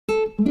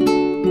In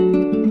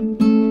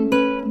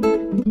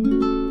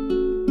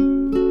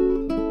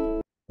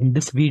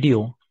this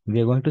video,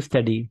 we are going to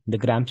study the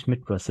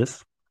Gram-Schmidt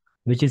process,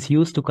 which is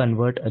used to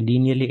convert a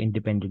linearly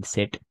independent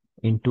set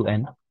into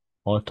an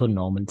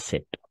orthonormal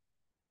set.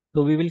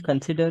 So we will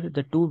consider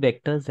the two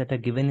vectors that are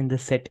given in the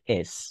set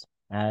S.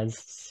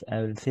 As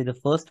I will say, the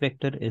first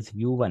vector is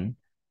u1,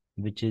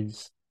 which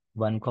is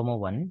 1,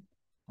 1,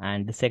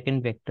 and the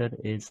second vector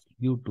is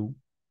u2,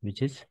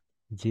 which is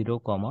 0,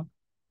 1.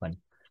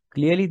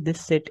 Clearly,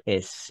 this set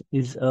S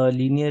is a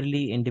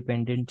linearly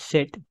independent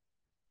set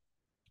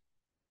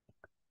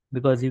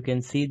because you can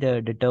see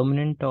the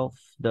determinant of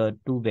the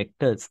two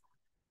vectors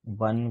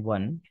 1,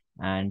 1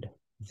 and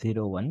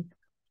 0, 1.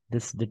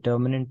 This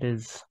determinant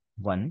is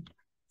 1,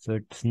 so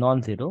it's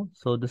non-zero.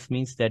 So this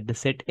means that the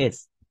set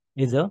S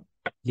is a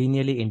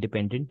linearly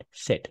independent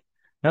set.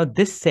 Now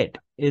this set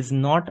is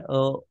not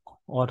a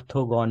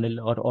orthogonal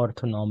or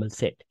orthonormal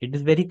set. It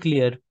is very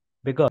clear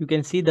because you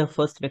can see the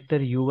first vector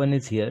u1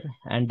 is here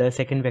and the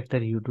second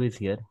vector u2 is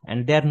here,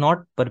 and they are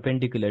not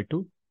perpendicular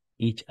to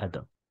each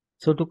other.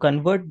 So to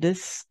convert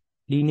this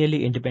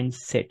linearly independent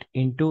set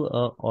into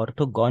a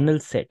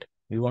orthogonal set,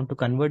 we want to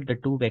convert the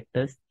two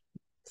vectors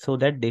so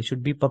that they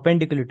should be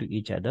perpendicular to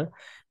each other.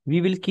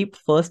 We will keep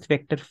first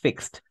vector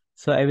fixed.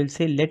 So I will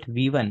say let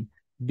v1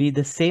 be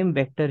the same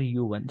vector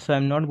u1. So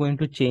I'm not going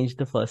to change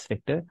the first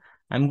vector.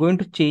 I'm going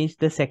to change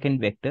the second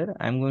vector.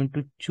 I'm going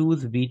to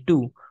choose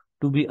v2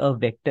 to be a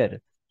vector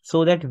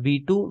so that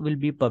v2 will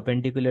be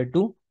perpendicular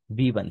to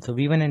v1. So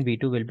v1 and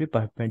v2 will be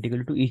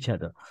perpendicular to each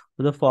other.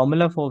 So the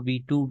formula for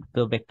v2,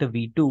 the vector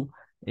v2,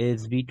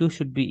 is v2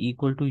 should be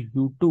equal to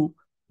u2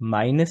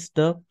 minus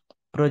the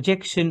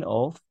projection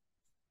of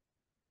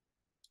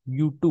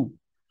u2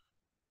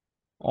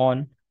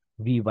 on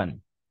v1.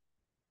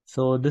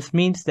 So this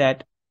means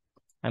that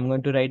I'm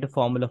going to write a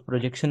formula of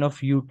projection of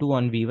u2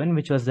 on v1,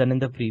 which was done in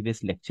the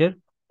previous lecture,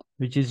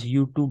 which is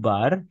u2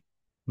 bar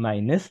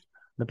minus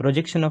the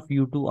projection of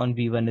u2 on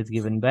v1 is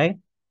given by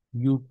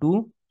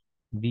u2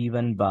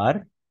 v1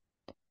 bar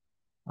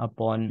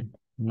upon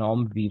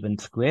norm v1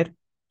 square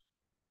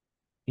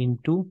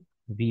into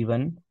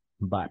v1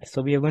 bar.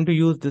 So we are going to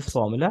use this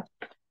formula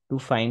to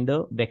find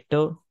the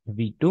vector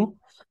v2.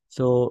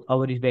 So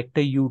our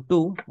vector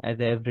u2,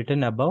 as I have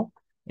written above,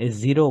 is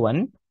 0,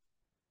 1.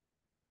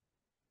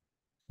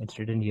 It's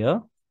written here,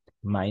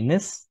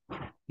 minus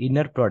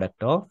inner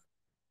product of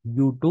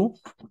u2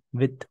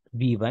 with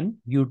v1.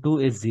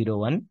 u2 is 0,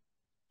 1.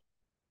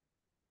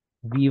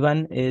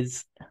 v1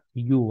 is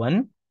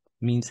u1,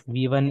 means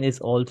v1 is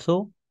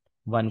also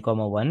 1,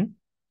 1.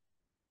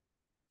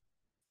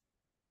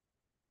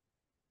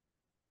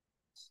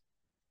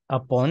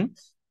 Upon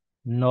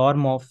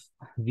norm of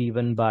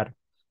v1 bar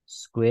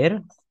square,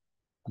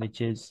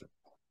 which is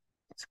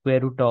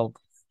square root of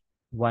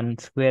 1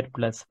 square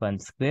plus 1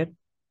 square,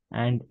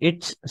 and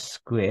its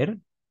square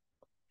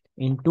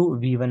into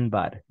v1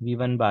 bar.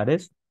 v1 bar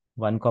is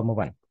 1,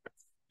 1,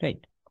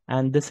 right?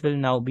 And this will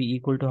now be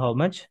equal to how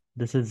much?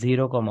 This is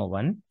 0,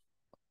 1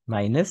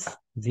 minus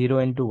 0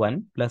 into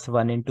 1 plus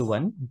 1 into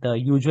 1, the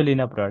usual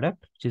inner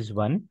product, which is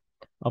 1,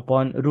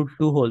 upon root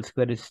 2 whole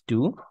square is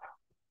 2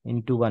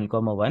 into 1,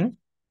 1,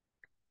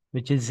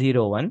 which is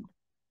 0, 1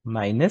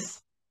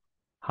 minus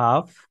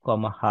half,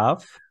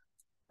 half,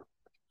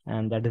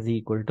 and that is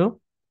equal to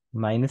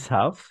minus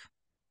half,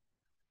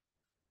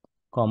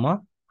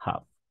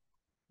 half,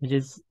 which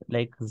is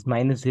like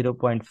minus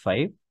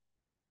 0.5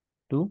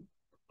 to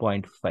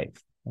 0.5.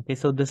 Okay,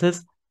 so this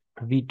is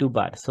v2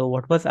 bar. So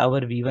what was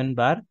our v1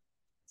 bar?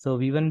 So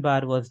v1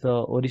 bar was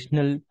the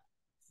original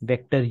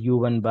vector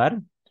u1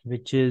 bar,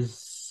 which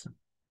is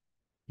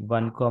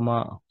 1,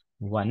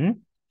 1,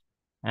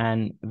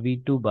 and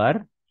v2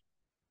 bar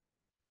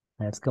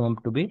has come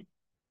up to be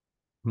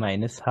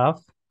minus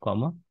half,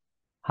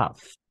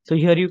 half. So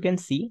here you can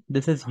see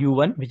this is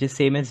u1, which is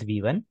same as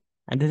v1,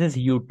 and this is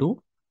u2,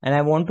 and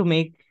I want to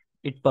make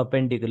it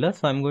perpendicular.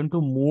 So I'm going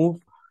to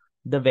move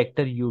the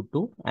vector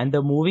u2, and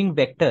the moving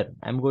vector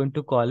I'm going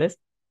to call as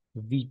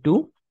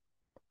v2.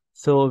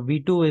 So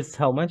v2 is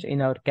how much?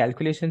 In our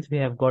calculations, we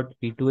have got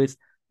v2 is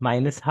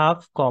minus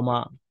half,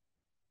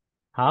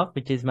 half,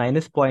 which is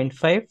minus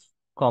 0.5,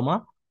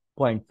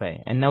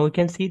 0.5. And now we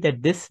can see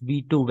that this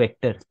v2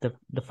 vector,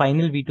 the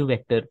final v2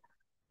 vector,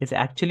 is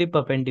actually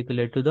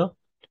perpendicular to the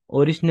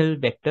original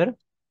vector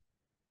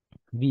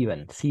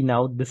v1. See,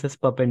 now this is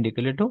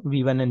perpendicular to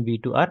v1 and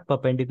v2 are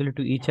perpendicular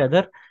to each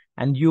other,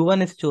 and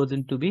u1 is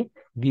chosen to be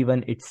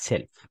v1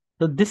 itself.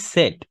 So this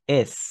set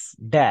S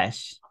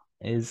dash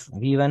is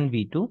v1,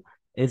 v2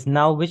 is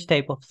now which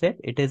type of set?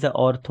 It is an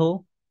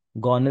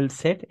orthogonal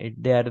set.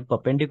 They are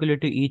perpendicular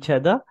to each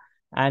other.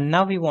 And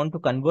now we want to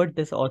convert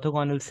this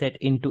orthogonal set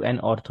into an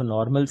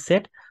orthonormal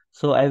set.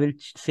 So I will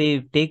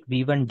say take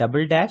v1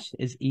 double dash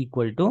is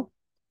equal to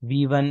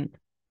v1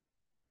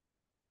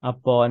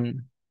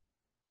 upon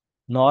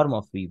norm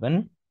of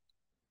v1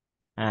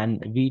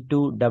 and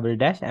v2 double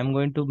dash. I'm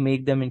going to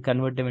make them and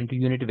convert them into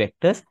unit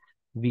vectors.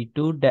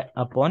 v2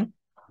 upon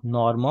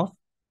norm of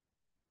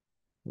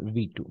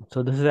v2.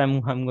 So this is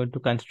I'm going to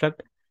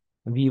construct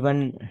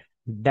v1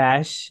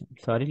 dash,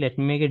 sorry, let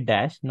me make it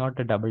dash, not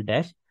a double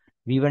dash,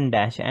 v1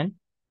 dash and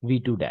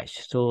v2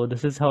 dash. So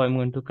this is how I'm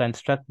going to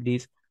construct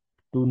these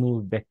two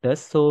new vectors.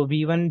 So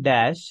v1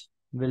 dash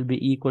will be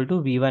equal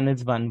to v1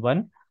 is 1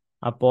 1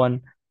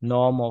 upon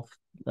norm of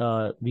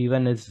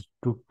v1 is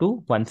root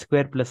 2 1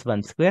 square plus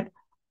 1 square,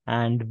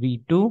 and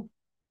v2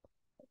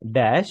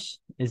 dash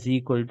is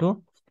equal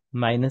to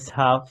minus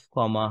half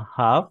comma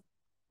half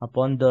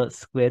upon the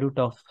square root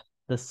of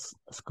the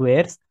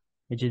squares,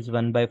 which is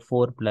 1 by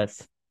 4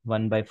 plus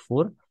 1 by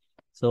 4.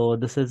 So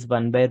this is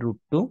 1 by root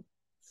 2.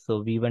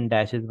 So v1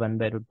 dash is 1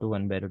 by root 2,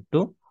 1 by root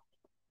 2.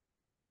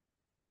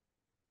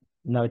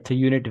 Now it's a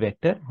unit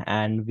vector,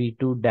 and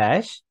v2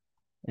 dash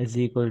is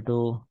equal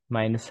to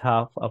minus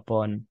half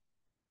upon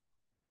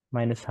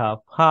minus half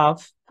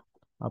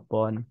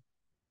upon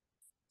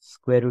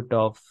square root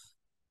of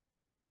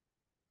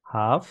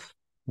half,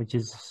 which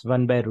is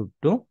 1 by root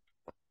 2,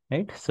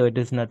 right? So it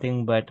is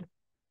nothing but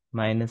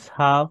minus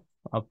half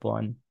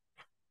upon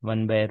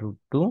 1 by root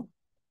 2,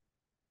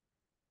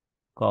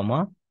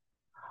 comma,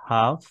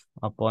 half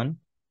upon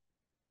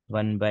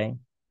 1 by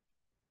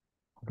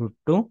root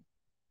 2,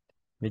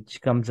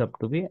 which comes up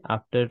to be,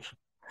 after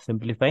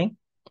simplifying,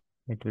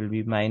 it will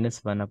be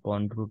minus 1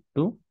 upon root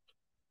 2,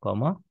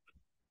 comma,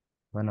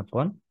 1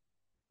 upon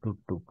root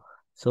 2.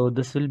 So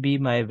this will be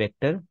my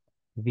vector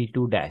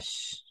v2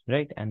 dash,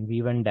 right? And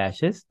v1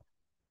 dash is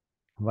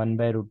 1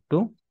 by root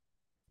 2,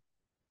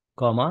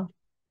 comma,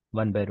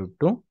 1 by root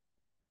 2.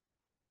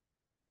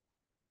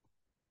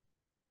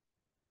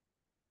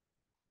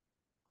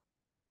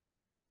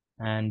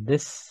 And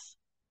this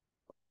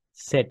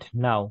set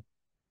now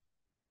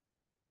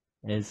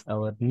is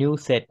our new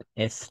set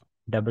S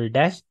double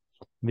dash,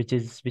 which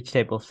is which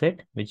type of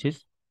set? Which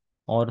is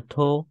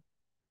orthonormal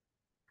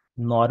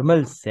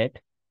set,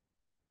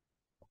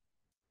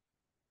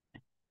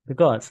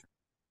 because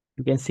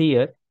you can see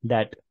here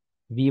that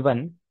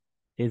v1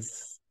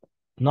 is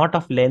not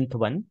of length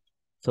 1.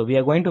 So we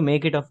are going to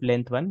make it of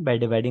length 1 by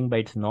dividing by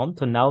its norm.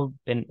 So now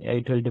then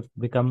it will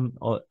become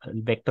a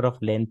vector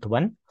of length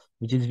 1,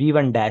 which is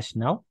v1 dash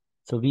now.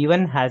 So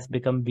v1 has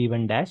become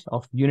v1 dash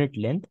of unit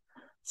length.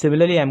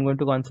 Similarly, I'm going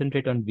to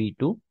concentrate on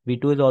v2.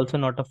 v2 is also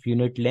not of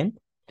unit length.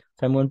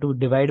 So I'm going to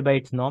divide by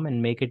its norm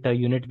and make it a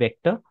unit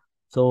vector.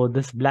 So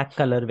this black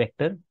color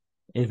vector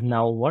is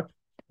now what?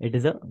 It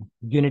is a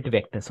unit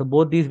vector. So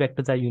both these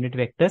vectors are unit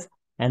vectors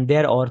and they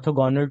are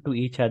orthogonal to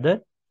each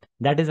other.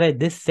 That is why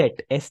this set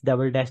S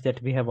double dash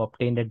that we have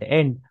obtained at the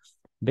end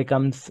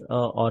becomes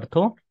a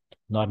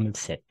orthonormal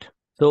set.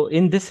 So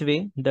in this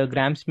way, the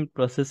Gram-Schmidt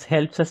process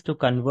helps us to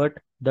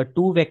convert the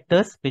two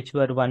vectors which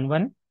were 1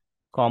 1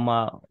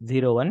 comma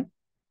 0 1,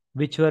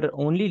 which were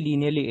only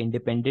linearly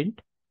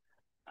independent.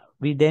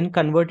 We then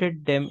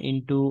converted them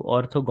into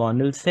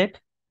orthogonal set,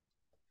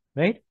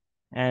 right?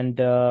 And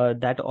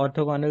that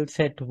orthogonal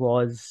set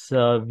was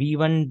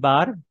v1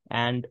 bar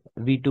and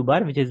v2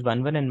 bar, which is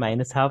 1 1 and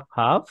minus half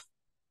half,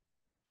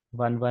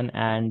 1 1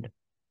 and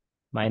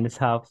minus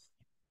half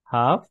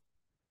half.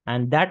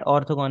 And that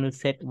orthogonal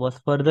set was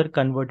further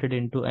converted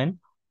into an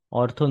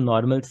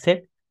orthonormal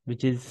set,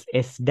 which is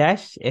S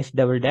dash, S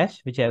double dash,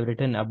 which I have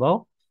written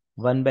above,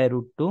 1 by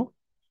root 2,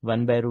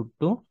 1 by root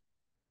 2,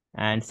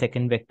 and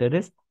second vector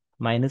is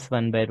minus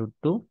 1 by root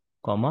 2,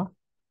 comma,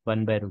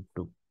 1 by root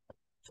 2.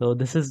 So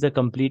this is the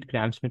complete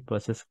Gram-Schmidt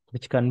process,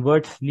 which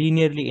converts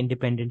linearly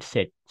independent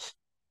sets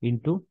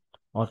into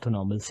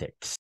orthonormal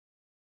sets.